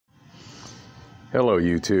Hello,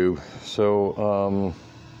 YouTube. So,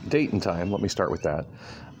 date and time, let me start with that.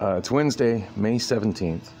 It's Wednesday, May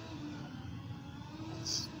 17th,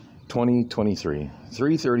 2023,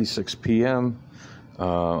 3:36 p.m.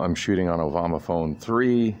 I'm shooting on Obamaphone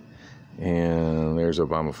 3, and there's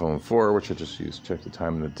Obamaphone 4, which I just used to check the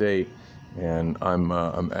time and the date. And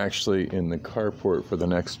I'm actually in the carport for the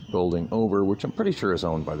next building over, which I'm pretty sure is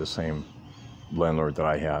owned by the same landlord that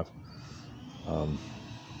I have.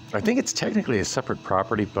 I think it's technically a separate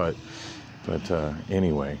property, but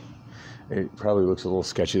anyway, it probably looks a little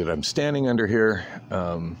sketchy that I'm standing under here,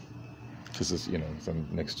 because I'm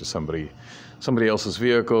next to somebody else's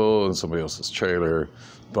vehicle and somebody else's trailer.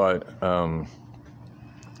 But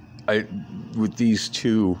with these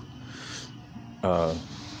two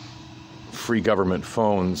free government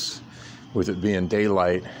phones, with it being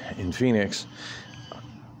daylight in Phoenix,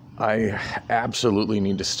 I absolutely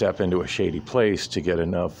need to step into a shady place to get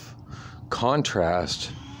enough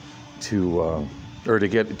contrast to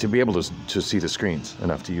be able to see the screens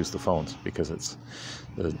enough to use the phones, because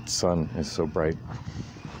the sun is so bright.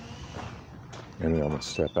 And then I'm gonna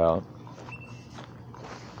step out.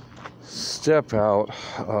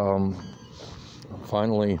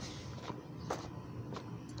 Finally.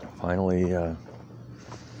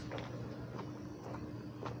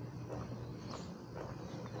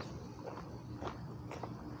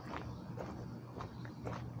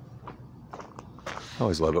 I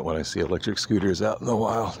always love it when I see electric scooters out in the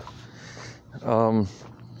wild.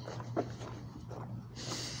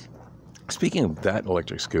 Speaking of that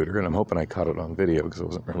electric scooter, and I'm hoping I caught it on video because I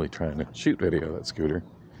wasn't really trying to shoot video of that scooter,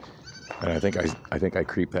 and I think I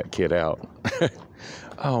creeped that kid out.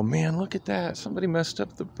 Oh man, look at that! Somebody messed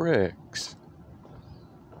up the bricks.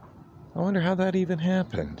 I wonder how that even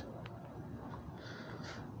happened.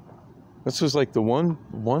 This was like the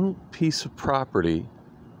one piece of property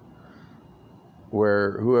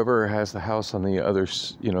where whoever has the house on the other,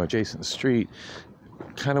 adjacent street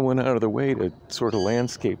kind of went out of their way to sort of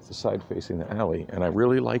landscape the side facing the alley, and I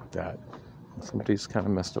really liked that. Somebody's kind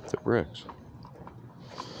of messed up the bricks.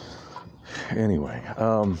 Anyway,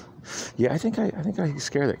 yeah, I think I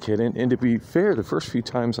scared that kid, and to be fair, the first few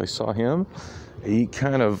times I saw him, he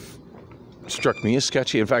kind of struck me as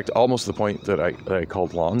sketchy. In fact, almost to the point that I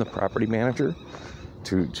called Lon, the property manager,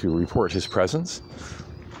 to report his presence.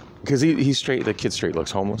 Because he's straight, the kid straight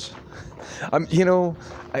looks homeless. I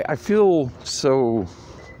feel so,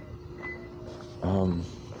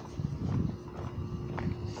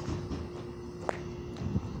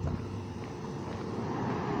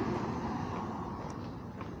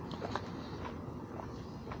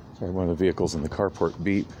 sorry, one of the vehicles in the carport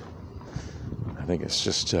beep. I think it's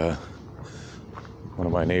just one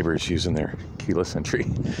of my neighbors using their keyless entry.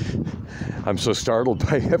 I'm so startled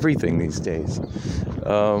by everything these days.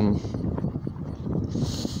 And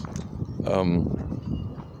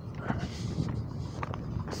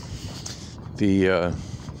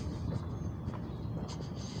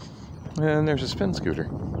there's a spin scooter.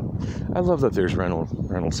 I love that there's rental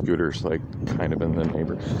scooters, like, kind of in the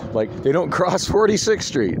neighborhood. Like, they don't cross 46th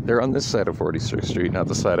Street. They're on this side of 46th Street, not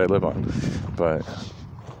the side I live on. But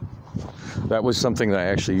that was something that I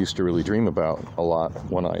actually used to really dream about a lot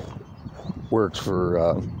when I worked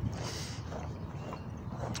for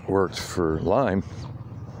Lime,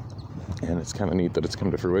 and it's kind of neat that it's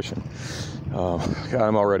come to fruition.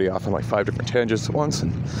 I'm already off on like 5 different tangents at once,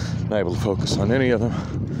 and not able to focus on any of them.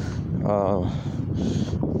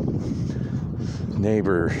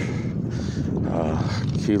 Neighbor,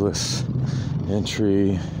 keyless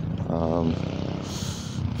entry,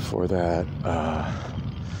 for that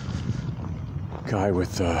guy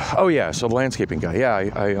with so the landscaping guy. Yeah,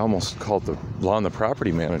 I almost called Lon the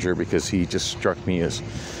property manager, because he just struck me as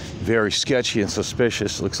very sketchy and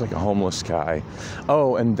suspicious. Looks like a homeless guy.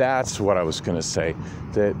 Oh, and that's what I was gonna say,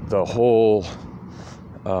 that the whole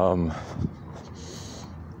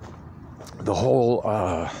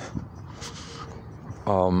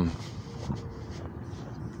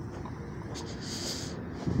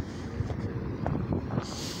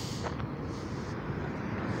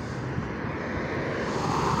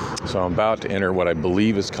so I'm about to enter what I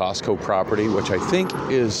believe is Costco property, which I think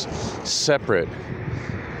is separate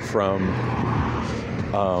from,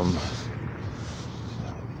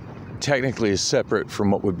 technically is separate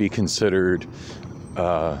from what would be considered,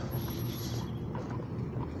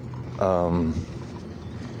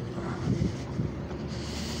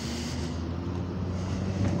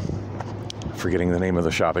 forgetting the name of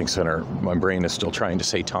the shopping center. My brain is still trying to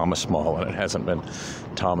say Thomas Mall, and it hasn't been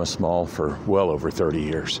Thomas Mall for well over 30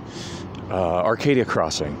 years. Arcadia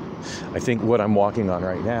Crossing. I think what I'm walking on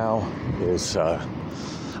right now is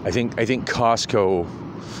I think Costco.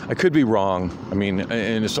 I could be wrong. I mean,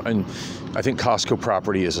 and I think Costco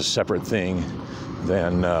property is a separate thing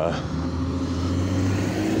than.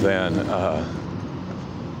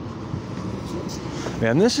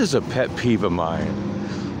 Man, this is a pet peeve of mine.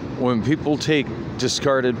 When people take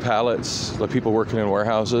discarded pallets, like people working in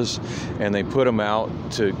warehouses, and they put them out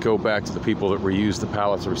to go back to the people that reuse the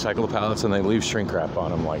pallets, or recycle the pallets, and they leave shrink wrap on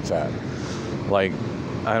them like that. Like,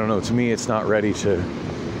 I don't know. To me, it's not ready to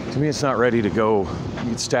go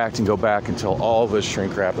get stacked and go back until all the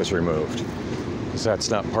shrink wrap is removed, because that's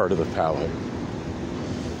not part of the pallet.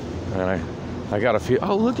 And I got a feel.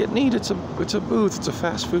 Oh, look at neat! It's a booth. It's a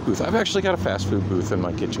fast food booth. I've actually got a fast food booth in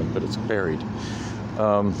my kitchen, but it's buried.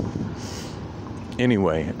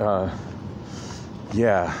 Anyway,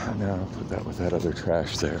 yeah. Now I'll put that with that other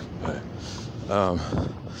trash there. But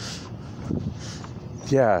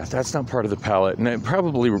yeah, that's not part of the pallet, and it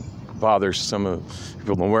probably bothers some of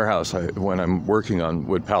people in the warehouse when I'm working on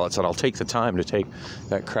wood pallets, and I'll take the time to take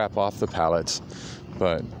that crap off the pallets,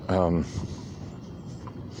 but.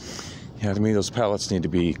 Yeah, to me, those pallets need to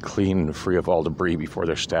be clean and free of all debris before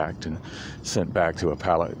they're stacked and sent back to a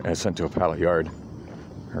pallet yard,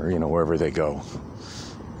 or wherever they go.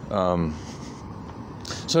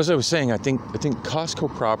 So as I was saying, I think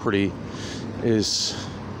Costco property is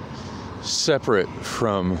separate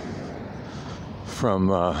from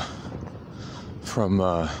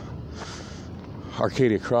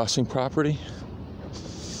Arcadia Crossing property.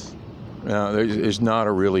 Now, there's not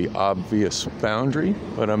a really obvious boundary,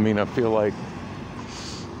 but I mean, I feel like,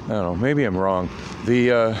 I don't know, maybe I'm wrong.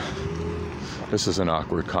 This is an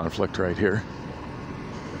awkward conflict right here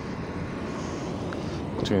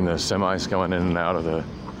between the semis going in and out of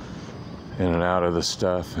the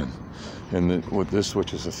stuff, and with this,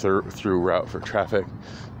 which is a through route for traffic,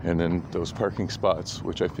 and then those parking spots,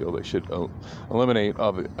 which I feel they should eliminate,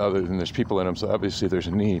 other than there's people in them, so obviously there's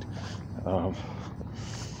a need.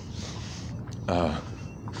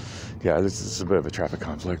 Yeah, this is a bit of a traffic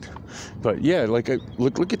conflict, but yeah, like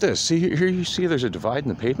look at this. See here, you see there's a divide in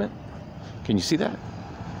the pavement. Can you see that?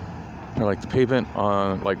 Or like the pavement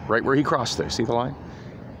on, like right where he crossed there. See the line?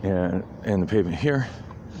 And the pavement here.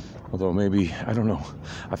 Although maybe, I don't know.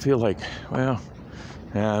 I feel like, well,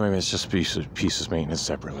 yeah, maybe it's just pieces maintenance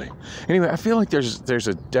separately. Anyway, I feel like there's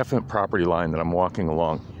a definite property line that I'm walking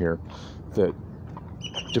along here that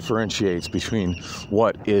differentiates between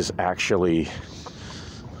what is actually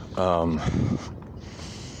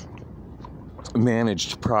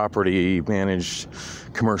managed property, managed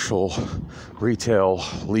commercial, retail,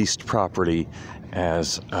 leased property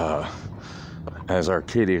as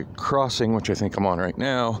Arcadia Crossing, which I think I'm on right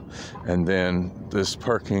now, and then this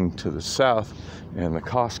parking to the south and the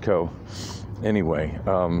Costco. Anyway,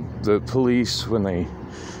 the police, when they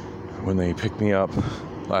picked me up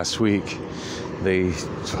last week, they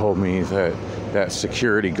told me that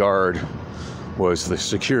security guard was the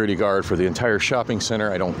security guard for the entire shopping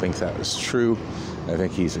center. I don't think that is true. I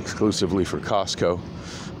think he's exclusively for Costco.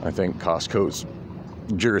 I think Costco's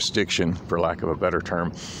jurisdiction, for lack of a better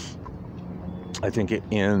term, I think it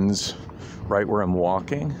ends right where I'm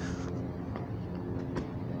walking.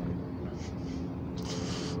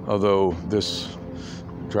 Although this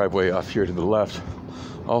driveway off here to the left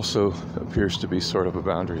also appears to be sort of a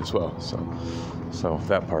boundary as well. So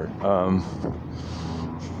that part.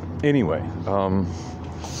 Anyway,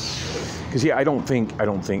 because yeah, I don't think,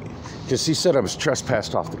 because he said I was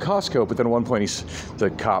trespassed off the Costco, but then at one point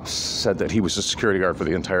the cops said that he was a security guard for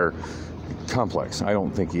the entire complex. I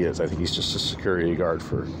don't think he is. I think he's just a security guard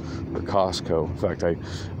for Costco. In fact,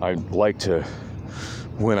 I'd like to,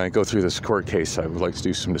 when I go through this court case, I would like to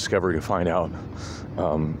do some discovery to find out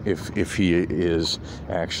if he is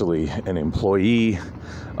actually an employee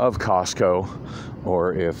of Costco,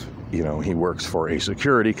 or if he works for a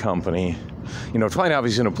security company. To find out if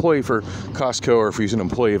he's an employee for Costco or if he's an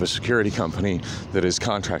employee of a security company that is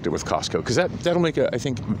contracted with Costco, because that'll make I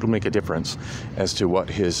think it'll make a difference as to what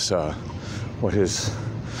his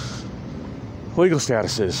legal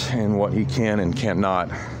status is and what he can and cannot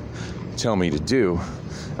tell me to do.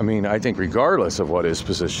 I mean, I think regardless of what his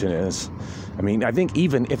position is, I think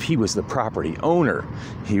even if he was the property owner,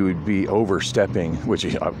 he would be overstepping, which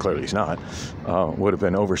clearly he's not, would have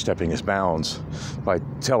been overstepping his bounds by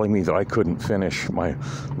telling me that I couldn't finish my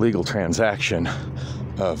legal transaction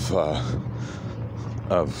of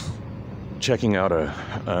checking out an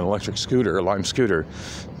electric scooter, a Lime scooter,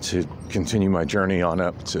 to continue my journey on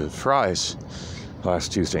up to Fry's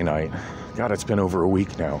last Tuesday night. God, it's been over a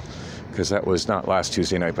week now, because that was not last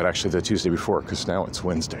Tuesday night, but actually the Tuesday before, because now it's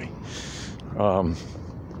Wednesday.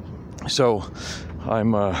 So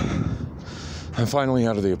I'm I'm finally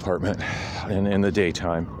out of the apartment in the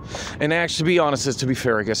daytime. And actually, to be honest, to be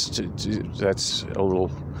fair, I guess that's a little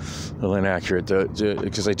inaccurate,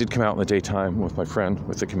 because I did come out in the daytime with my friend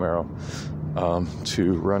with the Camaro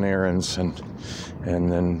to run errands, and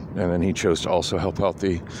then he chose to also help out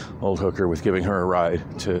the old hooker with giving her a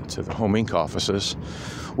ride to the Home Inc. offices,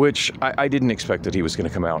 which I didn't expect that he was going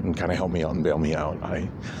to come out and kind of help me out and bail me out.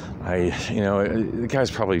 The guy's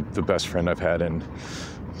probably the best friend I've had in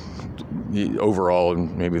overall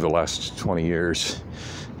in maybe the last 20 years.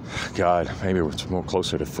 God, maybe it's more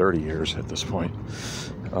closer to 30 years at this point.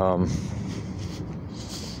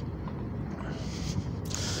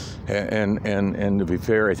 And to be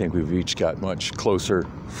fair, I think we've each got much closer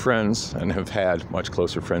friends and have had much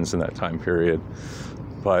closer friends in that time period.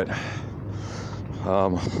 But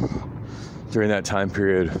during that time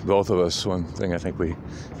period, both of us, one thing I think we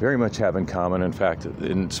very much have in common, in fact,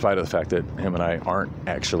 in spite of the fact that him and I aren't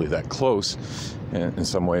actually that close in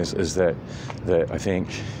some ways, is that I think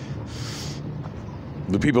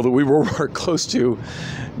the people that we were close to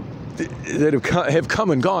that have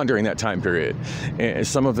come and gone during that time period. And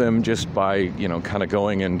some of them just by, kind of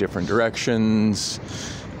going in different directions,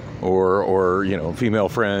 or female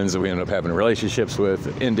friends that we ended up having relationships with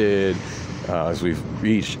that ended, as we've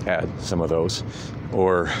each had some of those,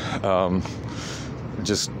 or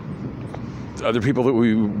just other people that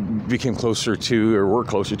we became closer to or were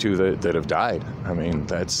closer to that have died. I mean,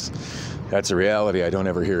 that's a reality I don't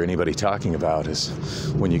ever hear anybody talking about, is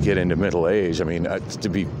when you get into middle age. I mean, to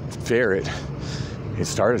be fair, it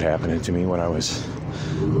started happening to me when I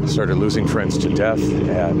started losing friends to death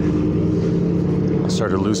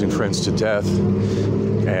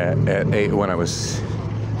when I was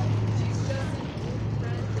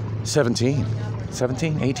 17.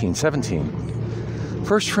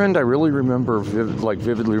 First friend I really remember,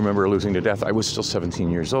 vividly remember losing to death, I was still 17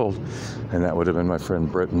 years old, and that would have been my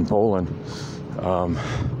friend Britton Boland.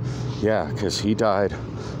 Because he died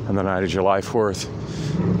on the night of July 4th,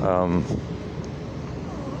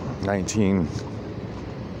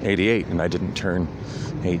 1988, and I didn't turn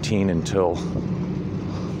 18 until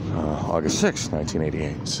August 6th,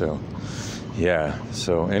 1988.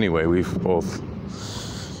 So anyway, we've both...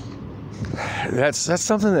 That's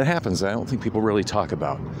something that happens I don't think people really talk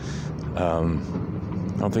about. I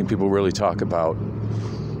don't think people really talk about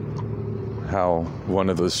how one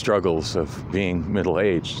of the struggles of being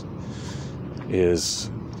middle-aged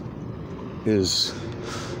is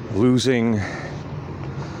losing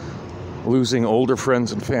older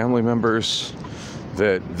friends and family members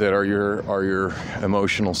that are your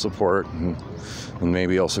emotional support and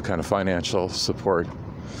maybe also kind of financial support.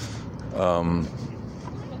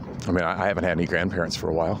 I haven't had any grandparents for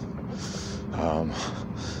a while.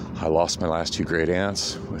 I lost my last two great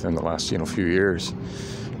aunts within the last few years,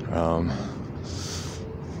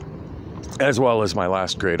 as well as my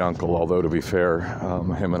last great uncle. Although to be fair,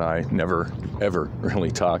 him and I never ever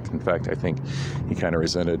really talked. In fact, I think he kind of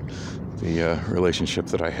resented the relationship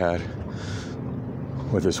that I had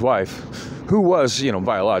with his wife, who was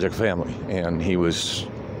biological family, and he was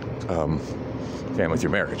family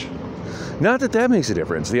through marriage. Not that makes a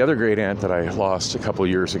difference. The other great aunt that I lost a couple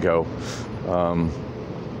years ago,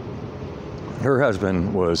 her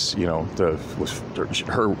husband was,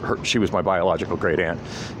 she was my biological great aunt,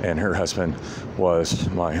 and her husband was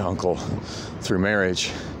my uncle through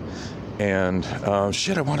marriage. And I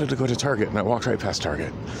wanted to go to Target, and I walked right past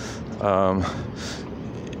Target. Her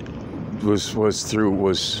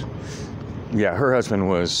husband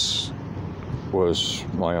was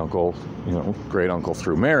my uncle, great uncle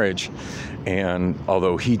through marriage. And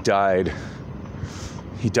although he died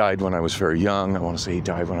when I was very young. I want to say he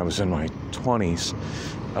died when I was in my 20s.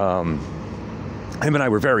 Him and I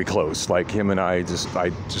were very close. Like him and he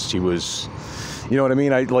was, you know what I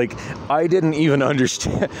mean? I didn't even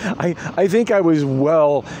understand. I think I was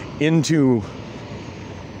well into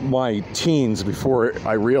my teens before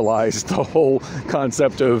I realized the whole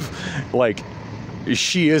concept of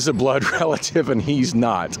she is a blood relative and he's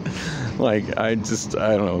not. I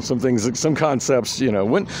don't know, some things, some concepts, at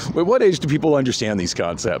what age do people understand these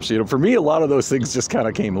concepts? For me, a lot of those things just kind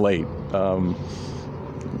of came late.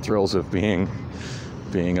 Thrills of being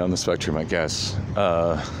on the spectrum, I guess.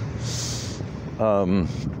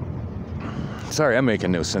 Sorry, I'm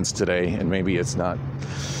making no sense today, and maybe it's not.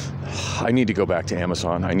 I need to go back to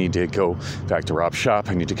Amazon. I need to go back to Rob's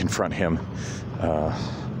shop. I need to confront him.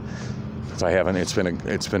 I haven't. It's been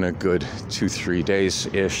a good 2-3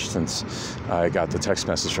 days-ish since I got the text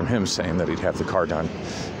message from him saying that he'd have the car done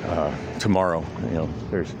tomorrow.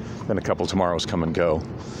 There's been a couple tomorrows come and go,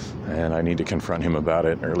 and I need to confront him about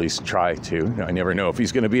it, or at least try to. I never know if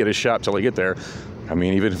he's going to be at his shop till I get there. I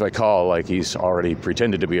mean, even if I call, like, he's already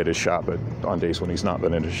pretended to be at his shop on days when he's not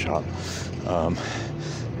been at his shop.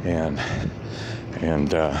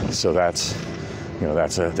 So that's, you know,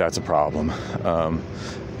 that's a problem.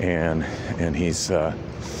 And he's, I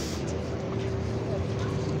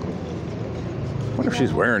wonder if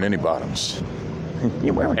she's wearing any bottoms.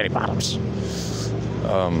 You wearing any bottoms?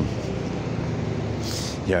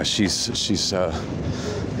 Yeah, she's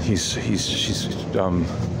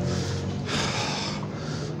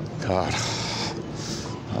God,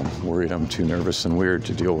 I'm worried I'm too nervous and weird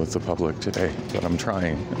to deal with the public today, but I'm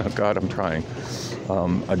trying. God, I'm trying.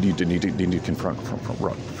 I need to confront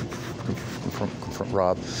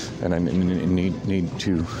Rob, and I need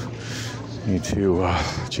to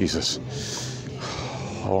Jesus.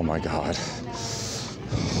 Oh my God.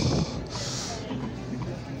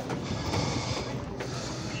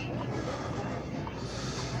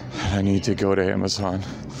 I need to go to Amazon.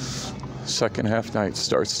 Second half night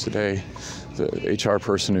starts today. The HR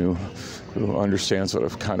person who understands what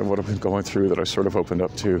I've been going through, that I sort of opened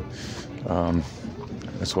up to,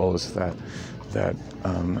 as well as that.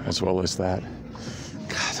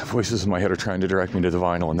 God, the voices in my head are trying to direct me to the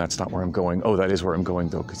vinyl, and that's not where I'm going. Oh, that is where I'm going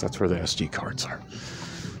though, because that's where the SD cards are.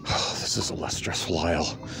 Oh, this is a less stressful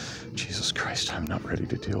aisle. Jesus Christ, I'm not ready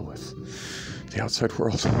to deal with the outside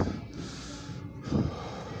world.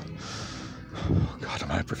 Oh God, I'm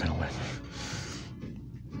hyperventilating.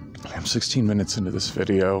 I'm 16 minutes into this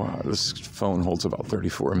video. This phone holds about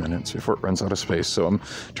 34 minutes before it runs out of space, so I'm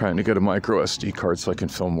trying to get a micro SD card so I can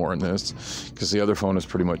film more in this, because the other phone is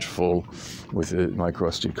pretty much full with a micro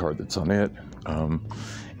SD card that's on it.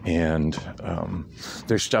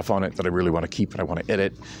 There's stuff on it that I really want to keep, and I want to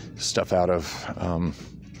edit stuff out of.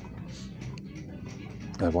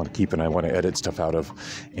 I want to keep and I want to edit stuff out of,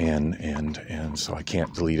 and so I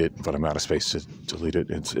can't delete it, but I'm out of space to delete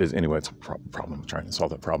it. Anyway, it's a problem. I'm trying to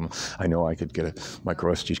solve that problem. I know I could get a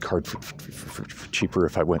micro SD card for cheaper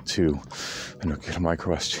if I went to, get a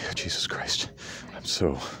micro SD. Jesus Christ, I'm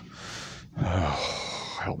so.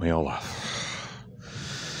 Help me, Olaf.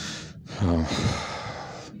 I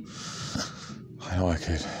know I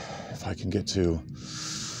could, if I can get to.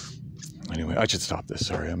 Anyway, I should stop this.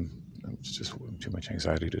 Sorry, it's just too much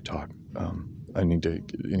anxiety to talk. I need to,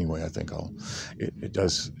 anyway, I think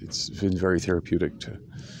it's been very therapeutic to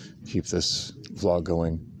keep this vlog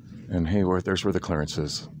going. And hey, there's where the clearance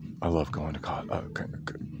is. I love going to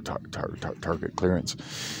Target clearance.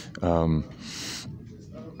 So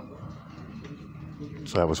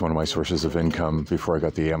that was one of my sources of income before I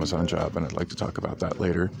got the Amazon job, and I'd like to talk about that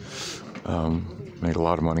later. Made a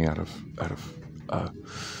lot of money out of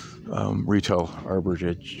retail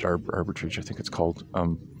arbitrage, I think it's called,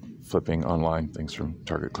 flipping online things from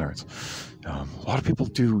Target clearance. A lot of people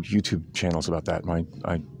do YouTube channels about that.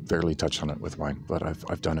 I barely touched on it with mine, but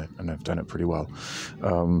I've done it, and I've done it pretty well.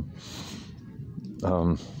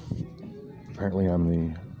 Apparently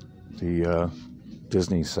I'm the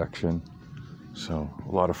Disney section, so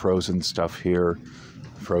a lot of Frozen stuff here.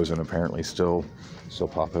 Frozen apparently still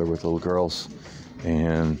popular with little girls,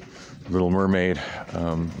 and Little Mermaid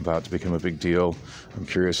about to become a big deal. I'm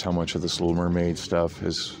curious how much of this Little Mermaid stuff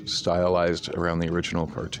is stylized around the original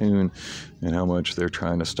cartoon, and how much they're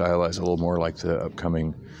trying to stylize a little more like the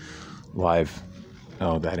upcoming live.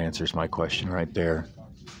 Oh, that answers my question right there.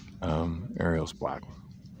 Ariel's black.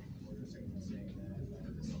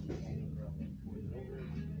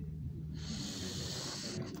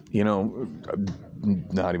 I'm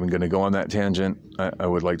not even going to go on that tangent. I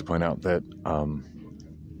would like to point out that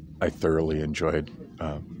I thoroughly enjoyed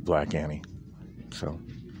Black Annie. So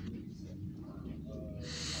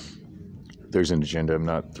there's an agenda. I'm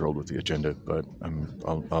not thrilled with the agenda, but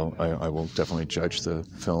I will definitely judge the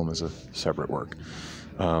film as a separate work.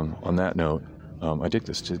 On that note, I dig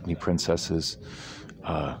this Disney princesses.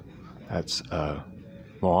 That's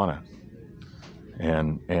Moana.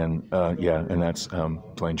 And that's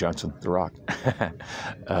Dwayne Johnson, The Rock.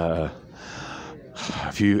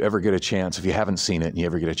 If you ever get a chance, if you haven't seen it and you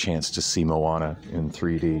ever get a chance to see Moana in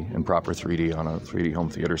 3D, in proper 3D on a 3D home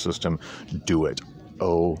theater system, do it.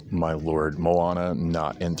 Oh my Lord, Moana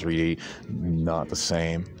not in 3D, not the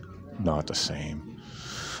same.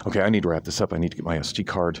 Okay, I need to wrap this up. I need to get my SD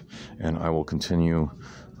card, and I will continue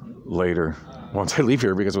later once I leave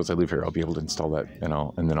here, because once I leave here, I'll be able to install that,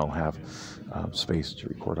 and then I'll have space to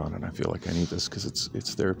record on it. I feel like I need this because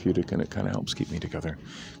it's therapeutic, and it kind of helps keep me together.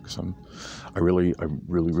 Because I'm really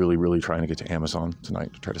trying to get to Amazon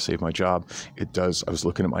tonight to try to save my job. It does. I was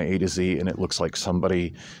looking at my A to Z, and it looks like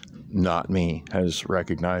somebody, not me, has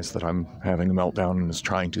recognized that I'm having a meltdown and is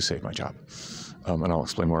trying to save my job. And I'll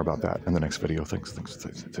explain more about that in the next video.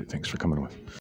 Thanks for coming with.